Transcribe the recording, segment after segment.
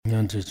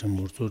난 제체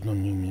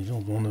모르도는 님이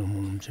정도는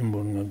뭐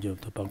침보는 게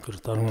밖으로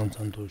다른 건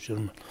잔도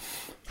싫으면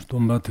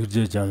돈바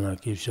들제잖아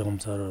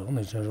기시험사를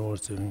오늘 저러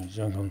월세는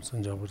장감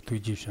선잡을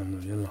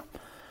뒤집셔는 일라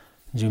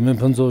지금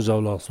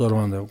번조자라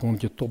소란데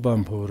공기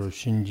또반포로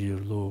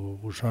신지로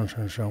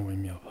우상산상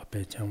외며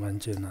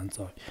배창완제 난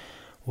造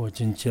我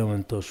今见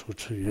闻得书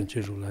持愿觉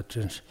如来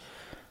真实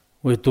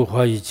为度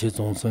化一切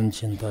众生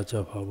请大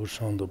家发无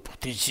上的菩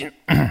提心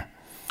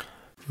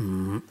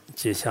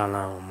接下来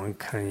我们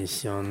看一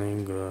下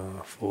那个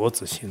佛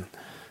子行，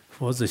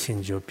佛子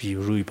行就比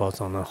如意宝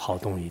藏能好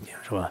动一点，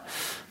是吧？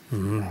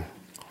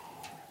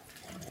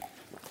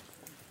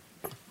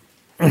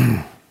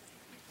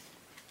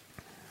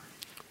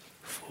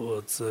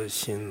佛子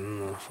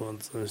行，佛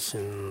子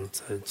行，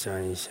再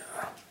讲一下。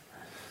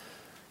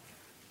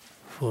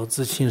佛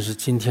子行是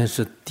今天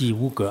是第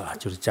五个，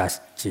就是加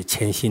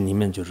前行里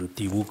面就是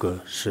第五个，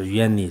是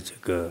远离这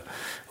个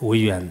违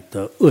远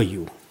的恶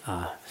友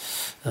啊。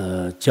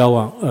交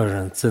往恶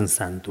人增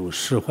三度，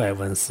释怀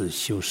文思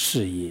修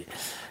事业，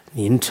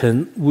宁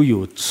成无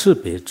有赤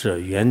别者，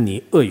远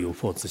离恶有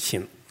佛子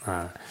行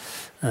啊。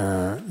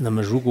那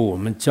么如果我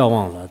们交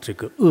往了这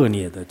个恶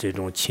劣的这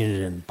种亲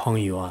人朋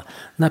友啊，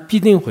那必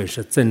定会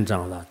是增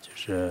长了，就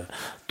是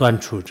断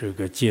除这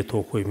个解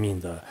脱慧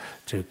命的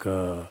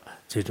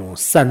这种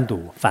三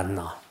毒烦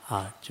恼。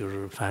就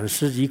是凡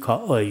是依靠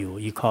恶友、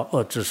依靠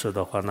恶知识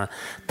的话呢，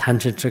贪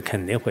嗔痴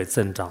肯定会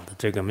增长的，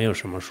这个没有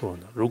什么说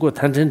的。如果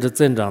贪嗔痴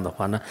增长的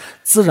话呢，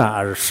自然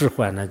而释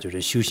怀呢，就是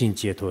修行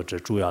解脱这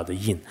主要的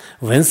因。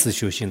闻思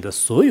修行的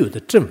所有的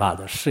正法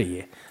的事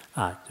业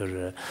就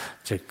是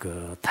这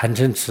个贪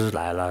嗔痴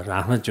来了，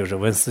然后就是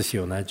闻思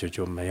修呢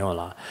就没有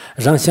了。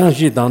让相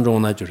续当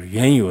中呢，就是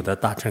原有的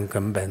大乘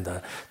根本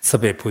的慈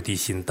悲菩提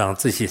心，当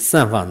这些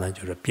散发呢，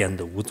就是变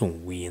得无踪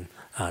无影。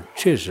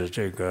确实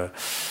这个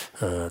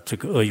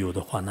恶友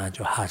的话呢，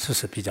就还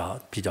是比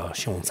较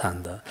凶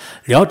残的。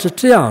了知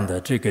这样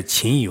的这个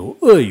情友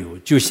恶友，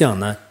就像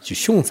呢就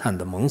凶残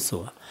的猛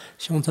兽。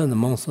凶残的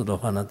猛兽的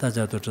话呢，大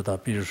家都知道，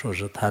比如说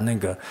是他那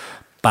个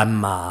斑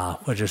马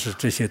或者是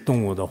这些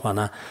动物的话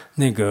呢，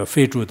那个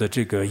非洲的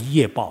这个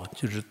野豹，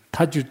就是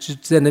他就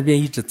在那边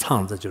一直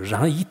藏着，就是然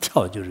后一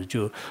跳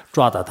就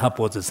抓到他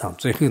脖子上，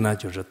最后呢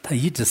就是他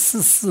一直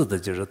死的，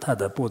就是他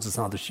的脖子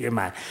上的血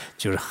脉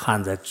就是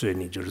含在嘴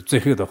里，就是最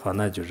后的话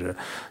呢就是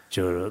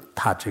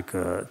他这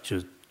个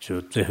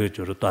就最后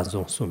就是断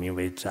送宿命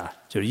为止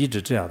就一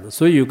直这样的。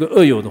所以有个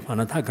恶友的话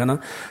呢，他可能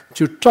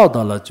就找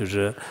到了就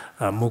是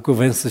某个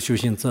闻思修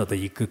行者的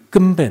一个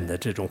根本的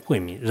这种慧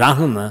命，然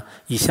后呢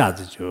一下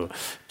子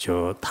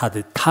就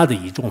他的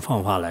一种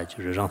方法来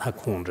就是让他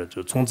控制，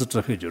就从此之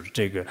后就是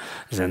这个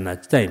人呢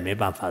再也没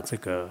办法这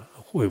个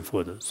恢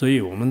复的。所以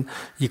我们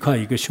依靠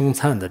一个凶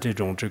残的这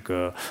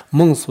个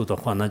猛兽的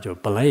话呢，就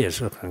本来也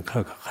是很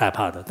害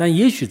怕的，但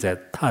也许在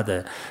他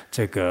的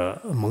这个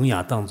萌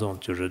芽当中，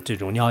就是这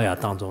种鸟芽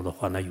当中的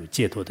话呢，有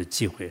解脱的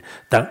机会。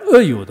但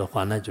恶友的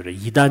话呢，就是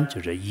一旦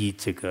就是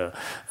这个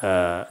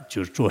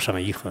就是做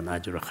上以后呢，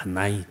就是很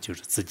难以就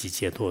是自己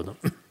解脱的。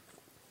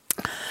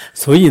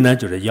所以呢，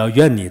就是要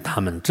远离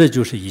他们，这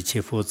就是一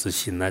切佛子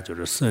行呢，就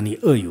是舍离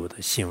恶友的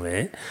行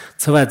为。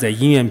此外，在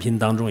因缘品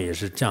当中也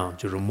是这样，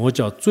就是莫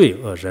教罪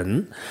恶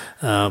人，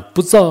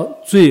不造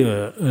罪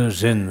恶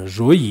人，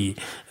若以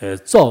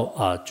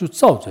就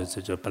造罪者，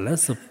就本来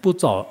是不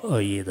造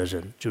恶业的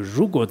人，就是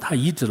如果他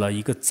依止了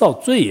一个造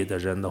罪业的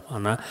人的话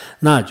呢，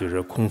那就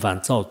是空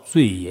犯造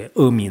罪业，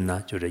恶名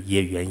呢就是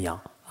业鸳鸯。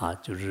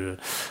就是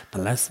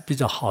本来是比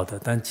较好的，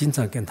但经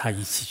常跟他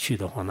一起去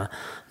的话呢，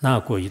那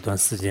过一段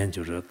时间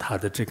就是他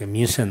的这个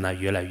名声呢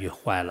越来越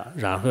坏了，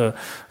然后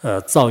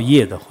造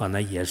业的话呢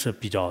也是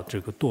比较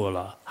这个多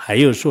了，还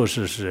有说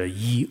是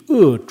以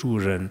恶助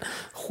人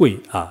会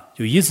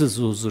就意思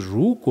就是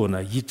如果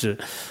呢一直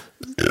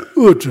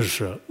恶知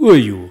识恶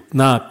友，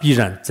那必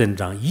然增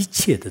长一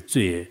切的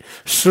罪，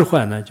释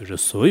怀呢就是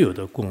所有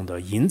的功德，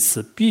因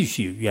此必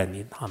须远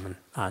离他们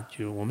就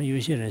是我们有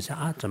一些人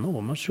想怎么我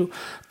们说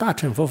大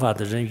乘佛法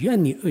的人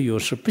远离恶友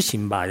是不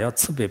行吧？要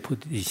慈悲菩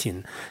提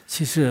心。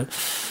其实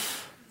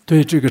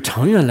对这个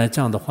长远来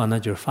讲的话呢，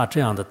就是发这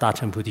样的大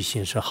乘菩提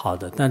心是好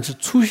的，但是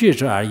初学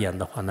者而言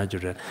的话呢，就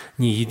是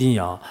你一定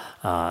要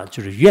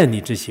就是远离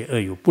这些恶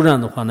友，不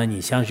然的话呢，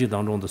你相续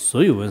当中的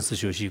所有闻思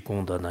修习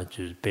功德呢，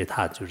就是被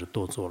他就是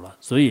夺走了。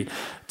所以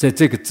在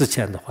这个之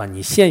前的话，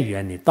你先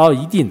远离，到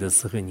一定的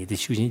时候，你的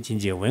修行境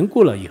界稳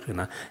固了以后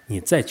呢，你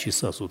再去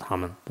摄受他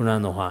们，不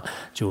然的话，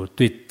就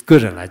对个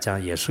人来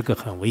讲也是个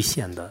很危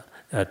险的。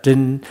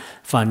真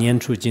法念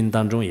处经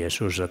当中也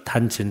说是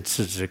贪嗔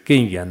痴之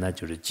根源呢，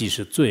就是既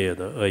是罪恶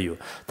的恶友，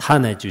他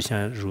呢就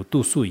像如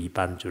毒素一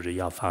般，就是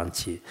要放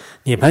弃。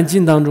涅槃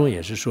经当中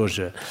也是说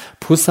是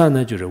菩萨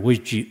呢就是畏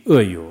惧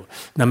恶友，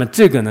那么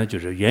这个呢就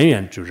是远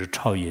远就是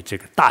超越这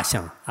个大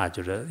相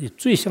就是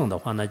罪相的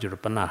话呢就是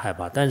本来害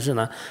怕，但是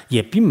呢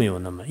也并没有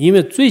那么，因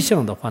为罪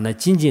相的话呢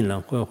仅仅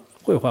能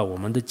毁坏我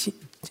们的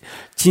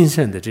精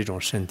神的这种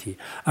身体，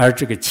而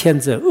这个谴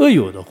责恶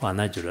友的话，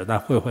那就是那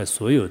毁坏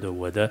所有的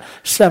我的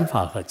善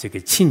法和这个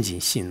清净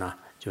心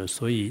就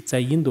所以在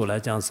印度来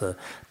讲是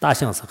大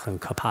象是很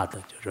可怕的，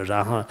就是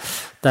然后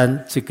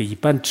但这个一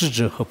般智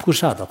者和菩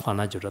萨的话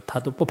呢，就是他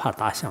都不怕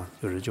大象，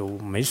就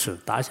没事，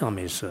大象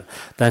没事，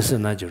但是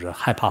呢就是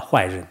害怕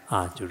坏人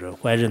啊，就是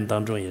坏人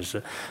当中也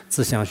是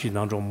自相续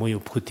当中没有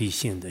菩提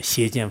心的，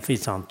邪见非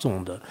常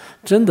重的，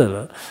真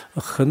的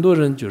很多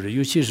人就是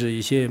尤其是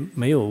一些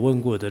没有问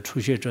过的初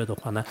学者的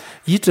话呢，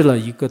依止了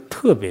一个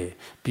特别，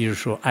比如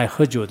说爱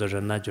喝酒的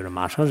人呢，就是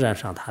马上染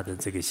上他的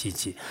这个习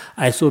气；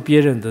爱说别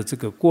人的这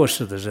个过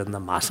失的人呢，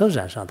马上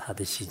染上他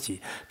的习气。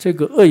这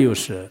个恶友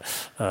是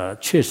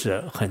确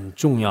实很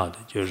重要的，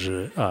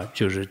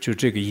就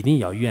这个一定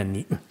要远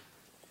离。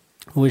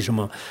为什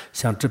么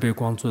像智悲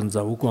光尊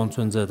者、无光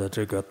尊者的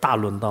这个大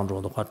论当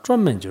中的话，专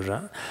门就是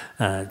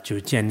就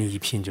建立一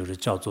品，就是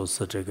叫做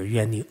是这个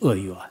远离恶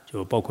友啊，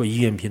就包括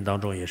医院品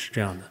当中也是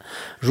这样的。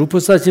如菩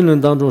萨经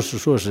论当中是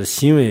说是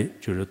行为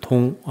就是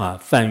通啊，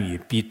梵语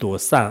必多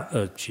善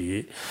恶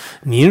举，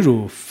宁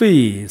如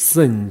非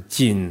圣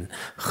经，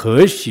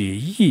何许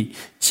亦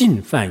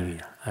尽梵语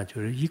啊，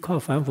就是依靠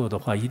凡夫的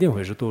话，一定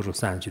会是多数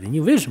善趣的。你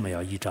为什么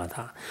要依照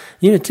它？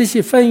因为这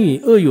些梵语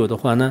恶友的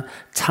话呢，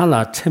刹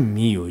那称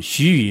迷有，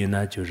须臾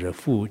呢就是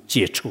复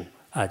解除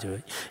啊，就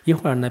一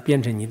会儿呢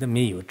变成你的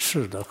没有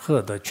吃的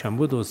喝的，全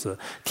部都是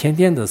天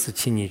天都是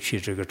请你去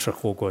这个吃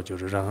火锅，就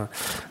是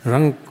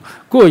让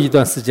过一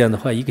段时间的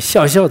话，一个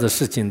小小的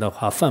事情的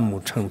话，反目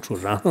成仇，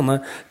然后呢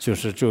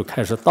就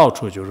开始到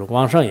处就是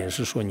网上也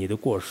是说你的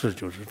过失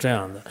就是这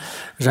样的，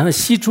然后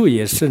西处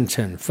也生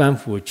成反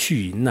复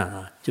去云难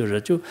啊。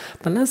就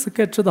本来是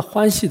该知道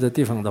欢喜的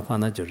地方的话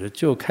呢，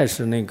就开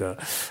始那个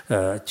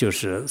就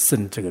是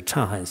生这个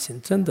嗔恨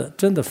心，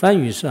真的梵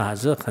语是还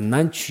是很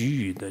难取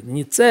予的。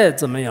你再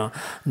怎么样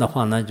的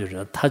话呢，就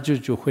是他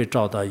就会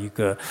找到一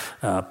个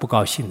不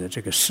高兴的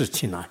这个事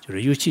情啊，就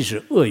是尤其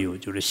是恶友，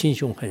就是心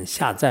胸很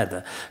狭窄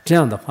的，这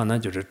样的话呢，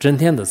就是整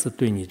天的是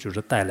对你就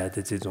是带来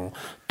的这种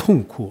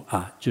痛苦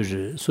啊，就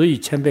是所以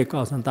前辈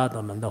高僧大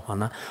德们的话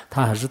呢，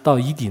他还是到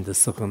一定的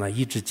时候呢，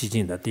意志激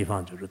进的地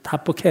方，就是他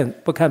不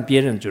看别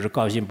人。就是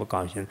高兴不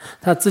高兴，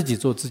他自己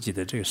做自己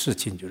的这个事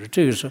情，就是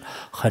这个是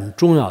很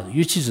重要的，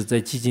尤其是在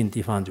激进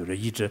地方，就是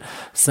一直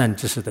善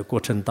知识的过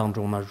程当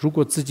中呢，如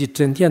果自己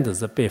整天的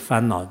是被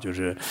烦恼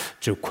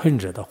就困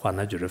着的话，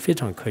那就是非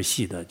常可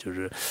惜的，就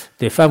是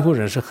对凡夫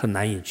人是很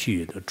难以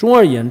去的。总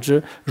而言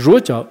之，若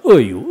叫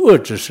恶有恶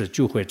之事，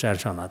就会沾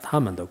上了他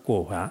们的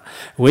过患。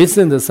为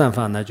圣的善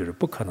法呢，就是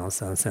不可能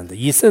生圣的；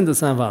以圣的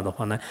善法的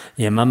话呢，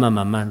也慢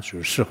慢就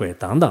是释会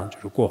等等，就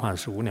是过患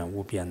是无量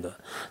无边的。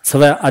此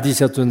外，阿底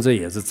峡尊者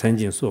也是曾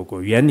经说过，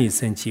远离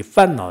生气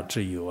烦恼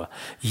之忧啊，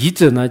一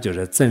直呢就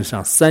是增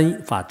上三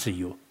法之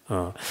忧。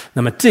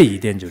那么这一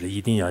点就是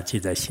一定要记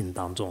在心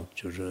当中，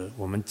就是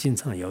我们经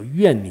常要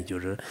远离，就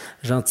是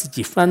让自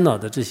己烦恼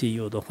的这些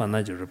忧的话，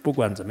那就是不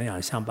管怎么样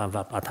想办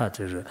法把它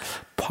就是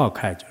抛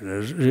开，就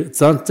是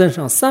增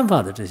上三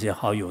法的这些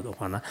好友的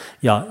话呢，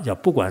要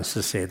不管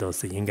是谁都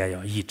是应该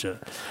要抑制。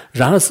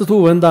然后司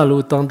徒文大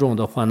陆当中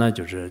的话呢，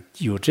就是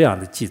有这样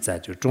的记载，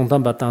就中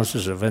唐巴当时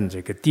是问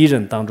这个敌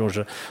人当中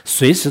是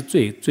谁是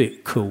最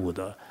可恶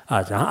的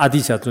啊？然后阿底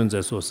峡尊者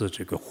说是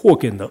这个祸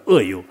根的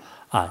恶友。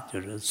啊，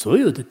就是所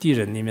有的敌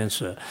人里面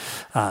是，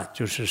啊，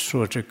就是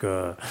说这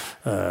个，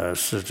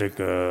是这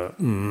个，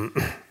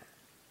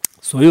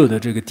所有的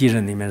这个敌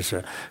人里面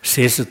是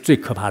谁是最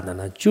可怕的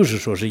呢？就是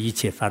说是一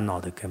切烦恼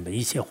的根本，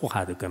一切祸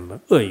害的根本，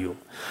恶友。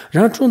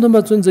然后中唐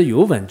巴尊者有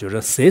问，就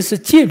是谁是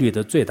戒律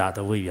的最大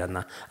的委员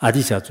呢？阿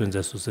底峡尊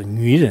者说是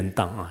女人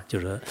当啊，就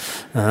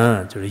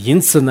是因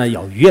此呢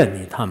要远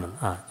离他们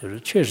啊，就是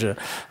确实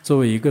作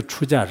为一个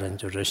出家人，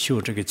就是修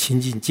这个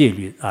清净戒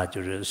律啊，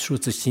就是修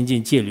持清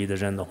净戒律的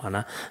人的话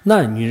呢，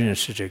那女人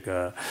是这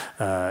个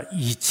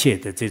一切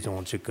的这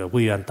种这个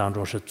委员当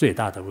中是最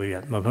大的委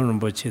员。马彭仁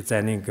波切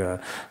在那个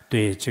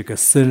对这个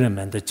僧人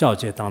们的教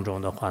诫当中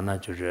的话呢，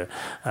就是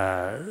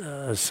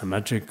什么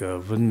这个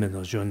文明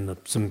的就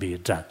准备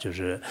着，就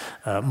是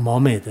貌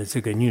美的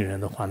这个女人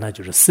的话，那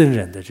就是僧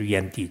人的这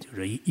原地，就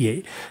是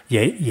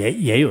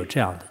也有这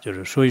样的，就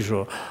是所以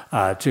说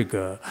啊，这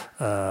个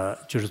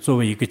就是作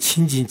为一个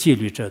清净戒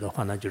律者的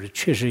话呢，就是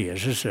确实也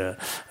是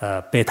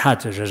被他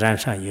这是染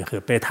上以后，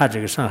被他这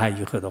个伤害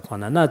以后的话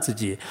呢，那自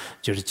己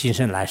就是今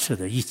生来世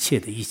的一切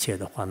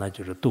的话，那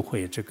就是都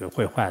会这个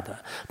会坏的。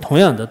同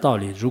样的道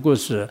理，如果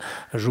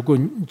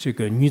这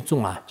个女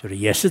众啊，就是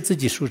也是自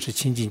己受持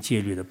清净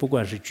戒律的，不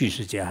管是居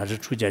士戒还是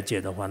出家戒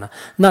的话呢，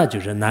那就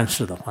是男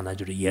士的话呢，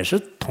就是也是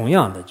同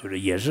样的，就是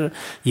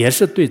也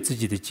是对自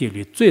己的戒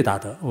律最大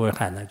的危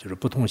害呢，就是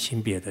不同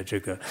性别的这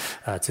个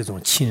这种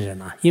亲人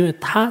啊，因为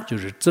他就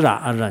是自然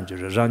而然就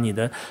是让你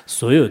的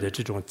所有的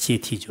这种阶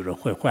梯就是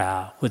会坏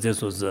啊，或者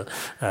说是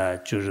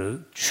就是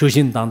修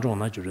行当中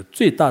呢，就是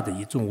最大的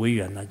一种违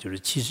缘呢，就是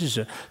其实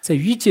是在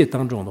欲界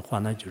当中的话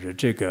呢，就是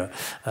这个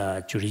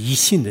就是一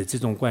性的这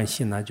种关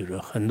系呢，就是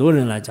很多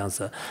人来讲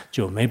是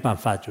就没办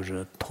法就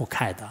是脱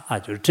开的啊，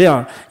就是这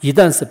样，一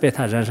旦是被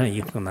他染上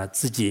以后呢，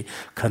自己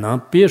可能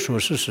别说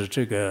是使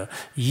这个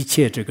一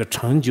切这个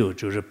成就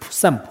就是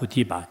三菩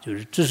提吧，就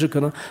是这是可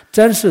能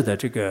暂时的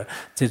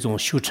这种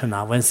修成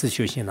啊、文思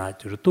修行啊，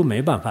就是都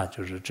没办法，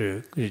就是这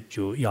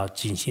就要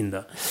进行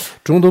的。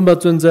中东巴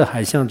尊者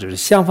还想就是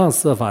相方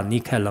设法离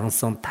开人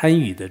生贪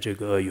欲的这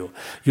个恶友，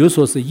有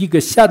说是一个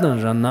下等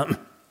人呢。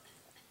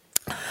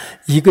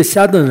一个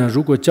下等人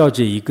如果交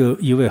接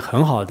一位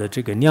很好的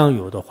这个良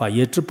友的话，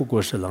也只不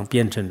过是能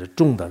变成的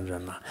中等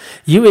人了。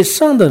一位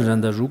上等人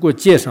的如果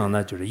接上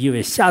呢，就是一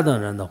位下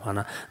等人的话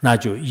呢，那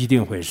就一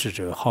定会是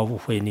这个毫不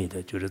费力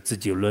的，就是自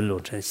己沦落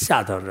成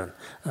下等人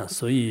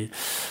所以，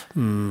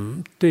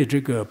对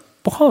这个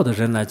不好的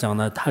人来讲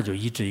呢，他就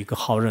一直一个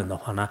好人的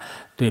话呢，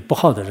对不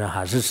好的人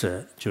还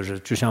是就是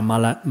就像马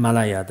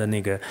来亚的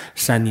那个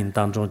山林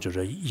当中，就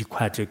是一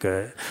块这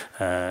个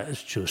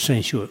就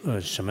生锈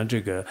什么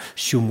这个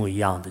朽木一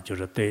样的，就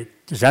是对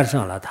染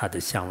上了他的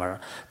香味儿。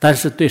但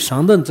是对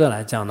上等者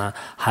来讲呢，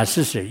还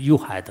是有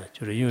害的，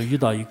就是因为遇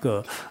到一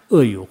个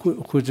恶友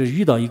或者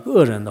遇到一个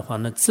恶人的话，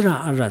那自然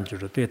而然就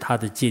是对他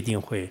的界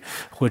定会，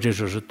或者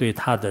说是对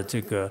他的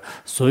这个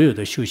所有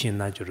的修行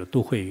呢，就是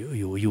都会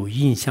有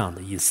影响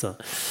的意思。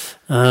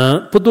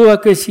布多瓦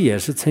格西也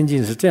是曾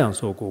经是这样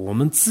说过，我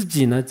们自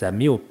己呢，在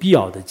没有必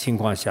要的情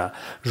况下，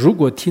如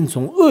果听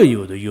从恶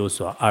友的有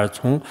所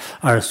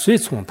而随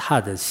从他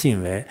的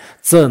行为，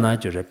这呢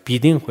就是必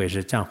定会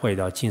是将会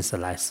到今世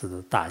来世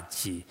的大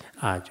忌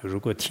啊！就如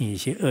果听一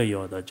些恶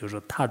友的，就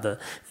是他的，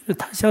因为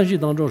他相续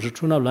当中是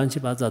除了乱七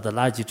八糟的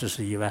垃圾知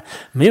识以外，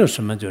没有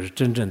什么就是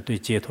真正对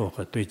解脱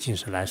和对今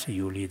世来世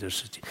有利的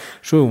事情。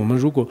所以我们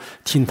如果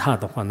听他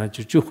的话，那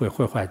就会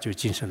毁坏就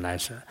今生来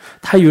世。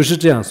他又是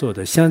这样说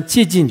的，像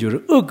接近就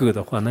是恶果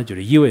的话，那就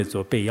是意味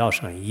着被要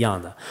上一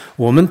样的。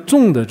我们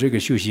众的这个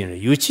修行人，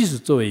尤其是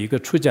作为一个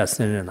出家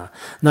僧人呢，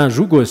那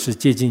如果是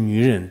接近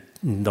女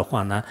人的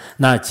话呢，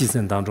那今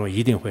生当中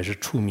一定会是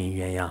出名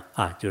鸳鸯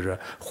啊，就是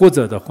或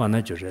者的话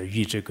呢，就是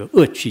与这个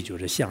恶趣就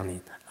是相应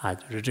的。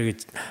就是这个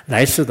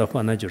来世的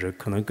话呢，就是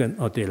可能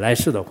对来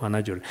世的话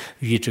呢，就是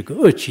与这个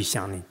恶趣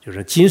相应，就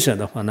是今生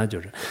的话呢，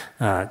就是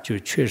就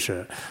确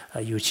实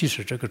尤其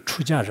是这个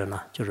出家人呢，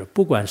就是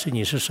不管是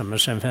你是什么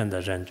身份的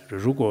人，就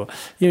是如果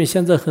因为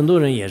现在很多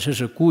人也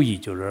是故意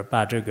就是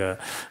把这个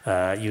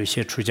有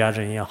些出家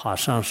人也好，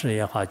上师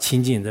也好，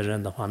亲近的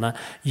人的话呢，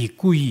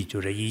故意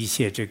就是一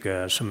些这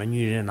个什么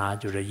女人啊，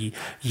就是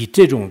以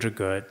这种这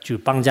个就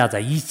绑架在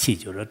一起，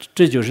就是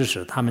这就是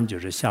使他们就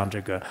是像这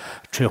个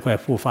摧毁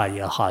佛法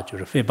也好。就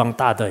是诽谤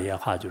大德也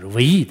好，就是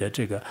唯一的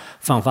这个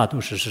方法都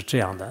是这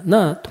样的。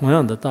那同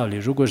样的道理，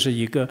如果是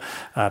一个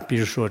比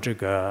如说这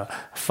个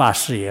法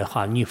师也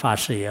好，女法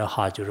师也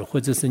好，就是或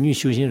者是女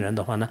修行人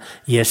的话呢，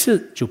也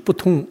是就不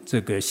同这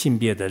个性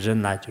别的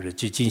人呢，就是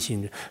去进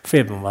行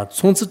诽谤嘛。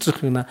从此之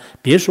后呢，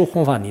别说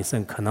弘法利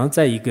生，可能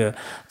在一个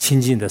亲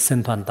近的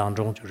僧团当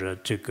中，就是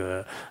这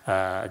个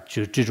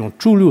就这种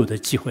驻留的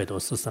机会都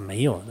是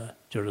没有的。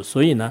就是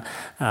所以呢，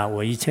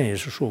我以前也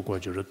是说过，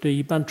就是对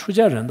一般出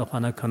家人的话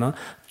呢，可能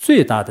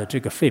最大的这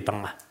个诽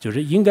谤就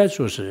是应该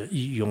说是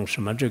用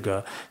什么这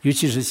个，尤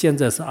其是现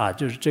在是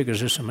就是这个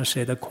是什么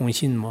谁的空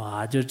心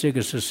嘛就这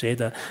个是谁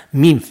的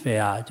命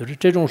非就是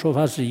这种说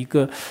法是一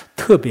个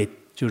特别。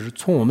就是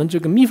从我们这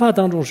个密法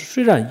当中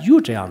虽然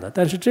有这样的，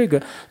但是这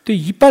个对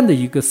一般的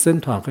一个僧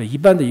团和一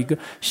般的一个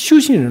修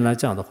行人来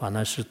讲的话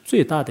呢，是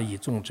最大的一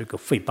种这个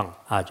诽谤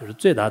就是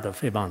最大的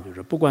诽谤，就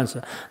是不管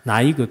是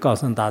哪一个高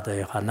僧大德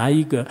也好，哪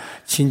一个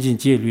清净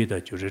戒律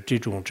的，就是这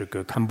种这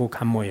个堪布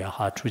堪摩也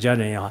好，出家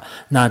人也好，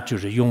那就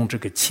是用这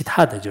个其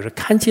他的，就是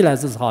看起来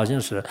是好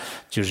像是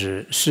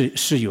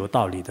是有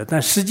道理的，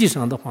但实际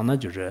上的话呢，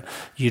就是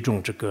一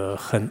种这个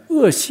很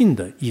恶性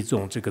的一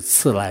种这个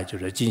词来就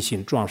是进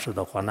行装饰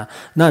的话呢。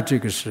那这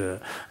个是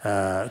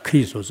可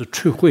以说是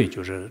摧毁，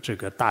就是这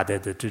个大德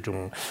的这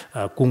种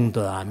功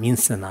德名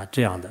声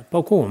这样的。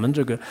包括我们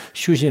这个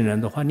修行人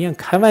的话，连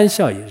开玩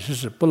笑也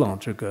是不能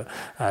这个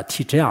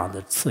提这样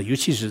的词，尤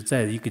其是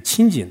在一个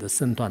亲近的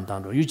僧团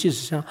当中，尤其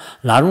是像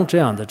拉拢这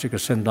样的这个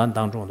僧团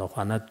当中的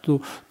话，那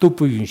都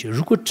不允许。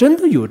如果真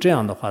的有这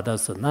样的话，但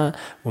是那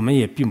我们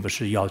也并不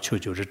是要求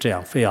就是这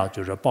样，非要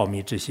就是保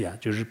密这些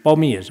就是保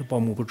密也是保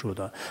密不住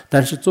的。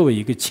但是作为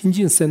一个亲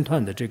近僧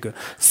团的这个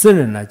僧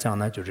人来讲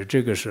呢，就是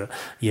这个是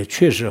也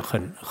确实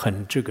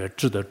很这个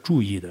值得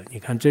注意的。你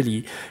看这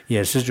里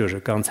也是就是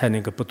刚才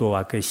那个布多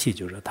瓦格西，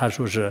就是他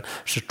说是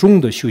中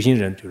的修行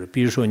人，就是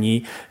比如说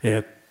你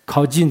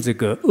靠近这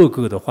个恶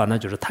果的话，那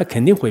就是他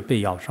肯定会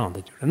被咬伤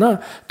的。就是那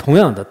同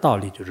样的道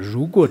理，就是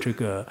如果这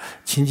个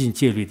亲近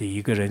戒律的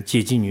一个人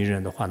接近女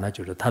人的话，那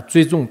就是他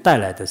最终带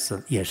来的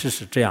也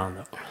是这样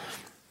的。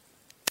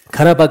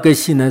卡拉巴格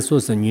西呢说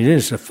是女人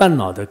是烦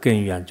恼的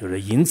根源，就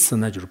是因此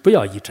呢就是不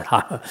要依着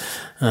她。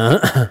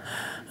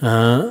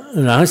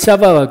然后下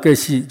巴巴格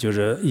西就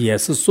是也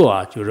是说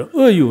啊，就是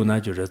恶友呢，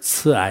就是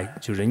慈爱，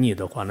就是你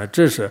的话呢，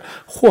这是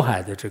祸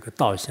害的这个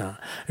导向。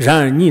然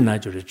而你呢，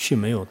就是却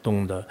没有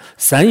动的。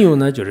三友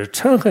呢，就是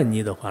嗔恨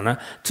你的话呢，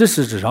这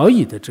是饶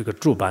益的这个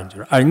主板，就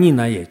是而你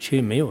呢也却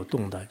没有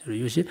动的。就是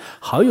有些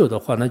好友的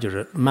话呢，就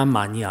是谩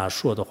骂你啊，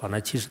说的话呢，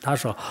其实他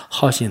是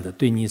好心的，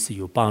对你是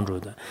有帮助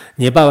的。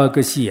你巴巴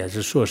格西也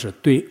是说是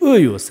对恶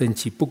友生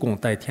气，不共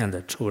戴天的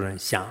仇人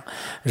想，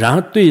然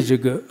后对这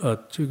个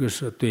这个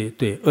是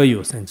对恶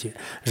友生气，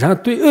然后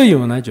对恶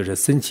友呢，就是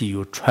生气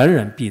有传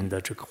染病的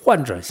这个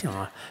患者像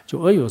啊，就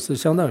恶友是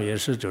相当于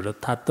是就是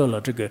他得了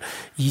这个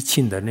疫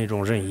情的那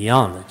种人一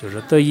样的，就是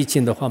得疫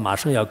情的话马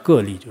上要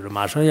隔离，就是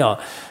马上要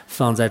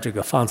放在这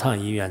个方舱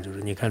医院，就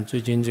是你看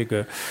最近这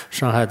个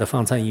上海的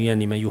方舱医院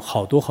里面有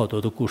好多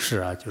的故事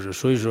啊，就是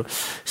所以说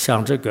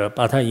像这个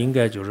把他应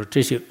该就是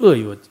这些恶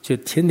友就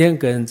天天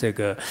跟这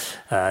个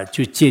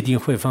就戒定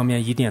慧方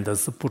面一点都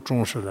是不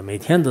重视的，每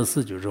天都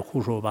是就是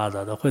胡说八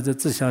道的，或者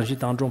自相续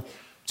当中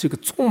这个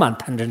充满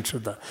贪嗔痴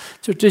的，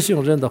就这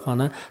种人的话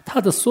呢，他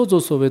的所作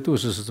所为都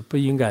是不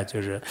应该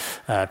就是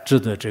值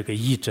得这个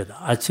医治的，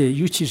而且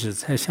尤其是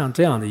在像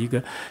这样的一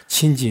个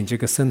亲近这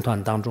个僧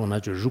团当中呢，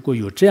就如果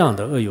有这样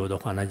的恶友的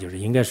话呢，就是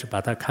应该是把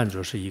它看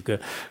作是一个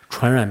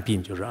传染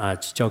病，就是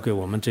交给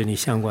我们这里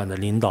相关的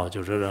领导，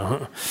就是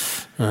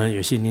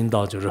有些领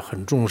导就是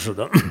很重视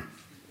的。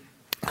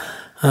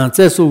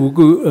再说无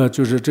垢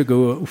就是这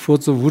个佛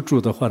子无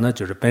主的话呢，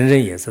就是本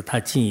人也是他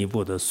进一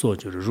步的说，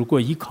就是如果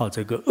依靠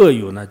这个恶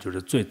友呢，就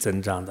是最增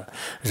长的，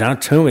然后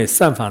成为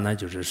善法呢，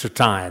就是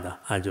障碍的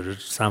啊，就是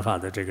善法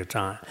的这个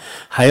障碍。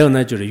还有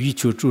呢，就是欲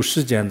求诸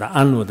世间的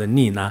安乐的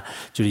利呢，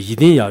就是一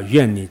定要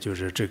远离就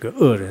是这个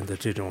恶人的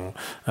这种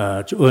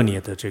就恶劣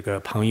的这个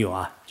朋友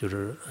啊。就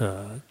是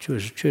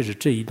确实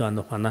这一段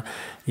的话呢，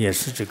也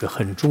是这个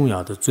很重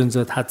要的。尊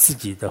者他自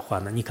己的话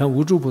呢，你看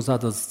无著菩萨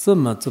都是这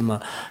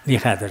么厉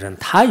害的人，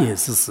他也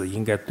是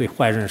应该对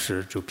坏人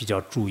是就比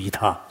较注意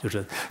他，就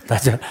是大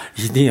家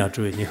一定要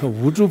注意。你看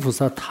无著菩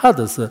萨他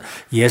的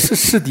也是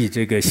师弟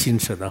这个行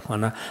持的话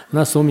呢，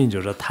那说明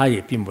就是他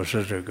也并不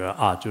是这个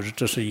就是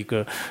这是一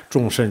个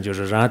众生，就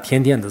是然后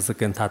天天都是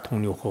跟他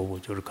同流合污，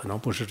就是可能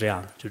不是这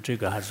样的。就这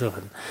个还是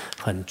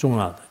很重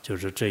要的，就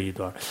是这一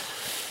段。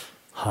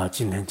好，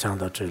今天讲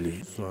到这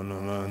里。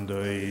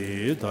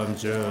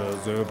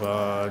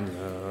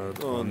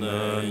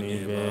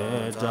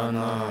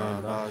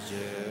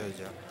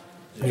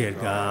也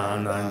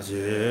甘南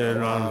吉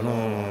让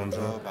龙者，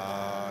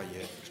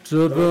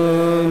知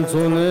本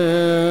从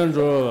内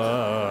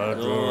着。